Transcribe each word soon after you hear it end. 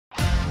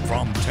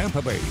From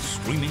Tampa Bay's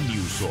streaming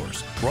news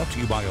source, brought to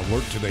you by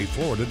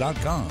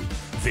AlertTodayFlorida.com,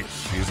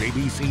 this is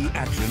ABC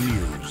Action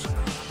News.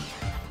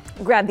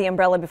 Grab the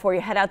umbrella before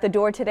you head out the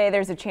door today.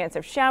 There's a chance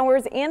of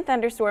showers and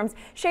thunderstorms.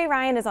 Shay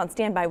Ryan is on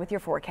standby with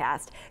your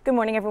forecast. Good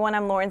morning, everyone.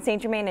 I'm Lauren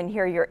St. Germain, and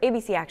here are your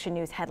ABC Action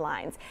News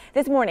headlines.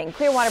 This morning,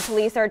 Clearwater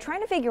police are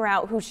trying to figure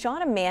out who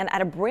shot a man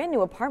at a brand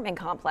new apartment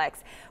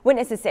complex.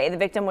 Witnesses say the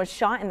victim was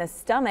shot in the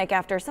stomach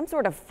after some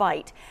sort of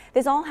fight.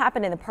 This all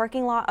happened in the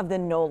parking lot of the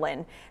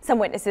Nolan. Some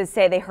witnesses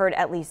say they heard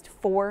at least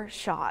 4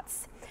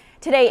 shots.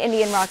 Today,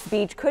 Indian Rocks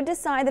Beach could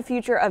decide the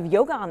future of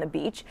yoga on the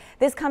beach.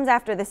 This comes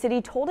after the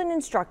city told an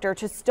instructor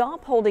to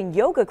stop holding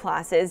yoga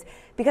classes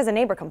because a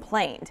neighbor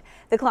complained.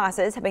 The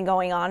classes have been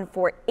going on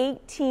for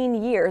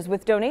 18 years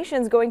with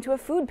donations going to a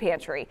food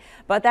pantry.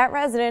 But that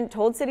resident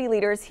told city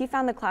leaders he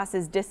found the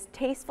classes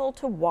distasteful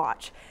to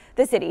watch.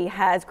 The city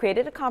has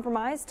created a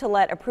compromise to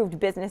let approved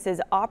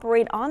businesses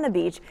operate on the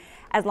beach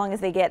as long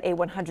as they get a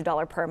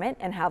 $100 permit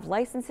and have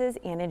licenses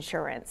and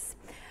insurance.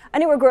 A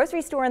newer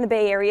grocery store in the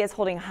Bay Area is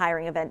holding a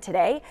hiring event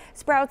today.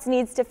 Sprouts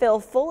needs to fill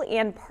full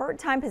and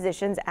part-time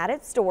positions at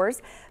its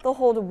stores. They'll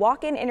hold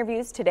walk-in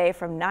interviews today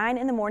from 9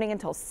 in the morning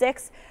until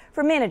 6.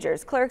 For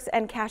managers, clerks,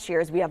 and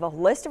cashiers, we have a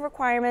list of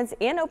requirements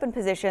and open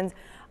positions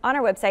on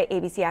our website,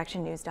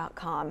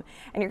 abcactionnews.com.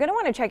 And you're going to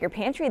want to check your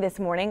pantry this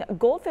morning.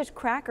 Goldfish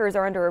crackers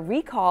are under a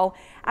recall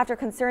after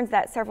concerns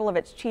that several of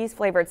its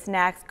cheese-flavored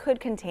snacks could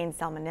contain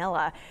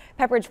salmonella.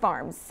 Pepperidge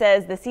Farms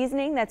says the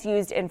seasoning that's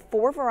used in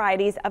 4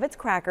 varieties of its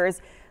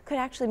crackers could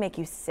actually make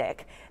you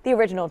sick. The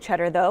original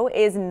cheddar, though,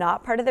 is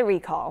not part of the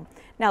recall.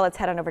 Now let's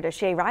head on over to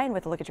Shay Ryan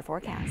with a look at your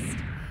forecast.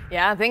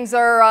 Yeah, things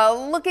are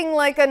looking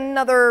like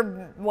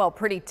another, well,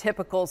 pretty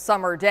typical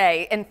summer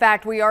day. In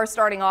fact, we are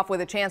starting off with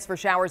a chance for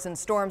showers and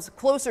storms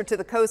closer to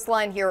the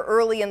coastline here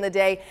early in the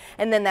day,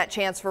 and then that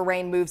chance for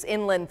rain moves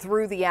inland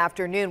through the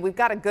afternoon. We've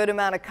got a good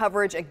amount of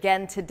coverage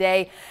again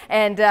today,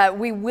 and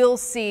we will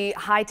see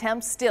high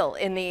temps still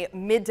in the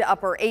mid to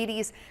upper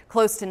 80s,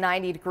 close to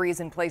 90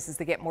 degrees in places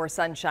that get more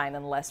sunshine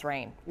and less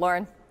rain.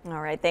 Lauren? All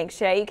right, thanks,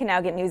 Shay. You can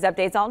now get news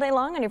updates all day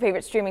long on your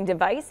favorite streaming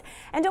device.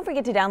 And don't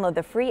forget to download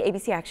the free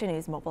ABC Action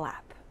News mobile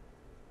app.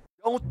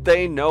 Don't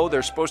they know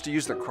they're supposed to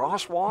use the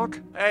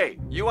crosswalk? Hey,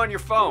 you on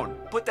your phone,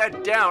 put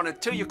that down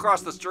until you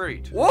cross the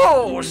street.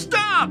 Whoa,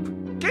 stop!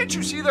 Can't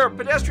you see there are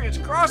pedestrians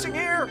crossing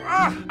here?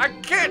 I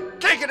can't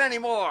take it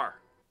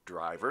anymore.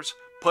 Drivers,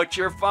 put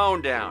your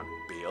phone down.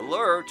 Be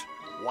alert.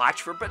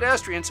 Watch for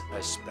pedestrians,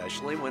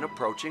 especially when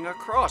approaching a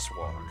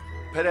crosswalk.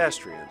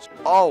 Pedestrians,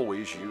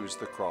 always use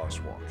the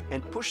crosswalk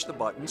and push the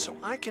button so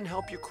I can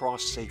help you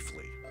cross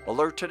safely.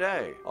 Alert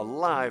today,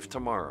 alive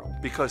tomorrow,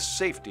 because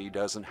safety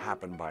doesn't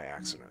happen by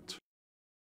accident.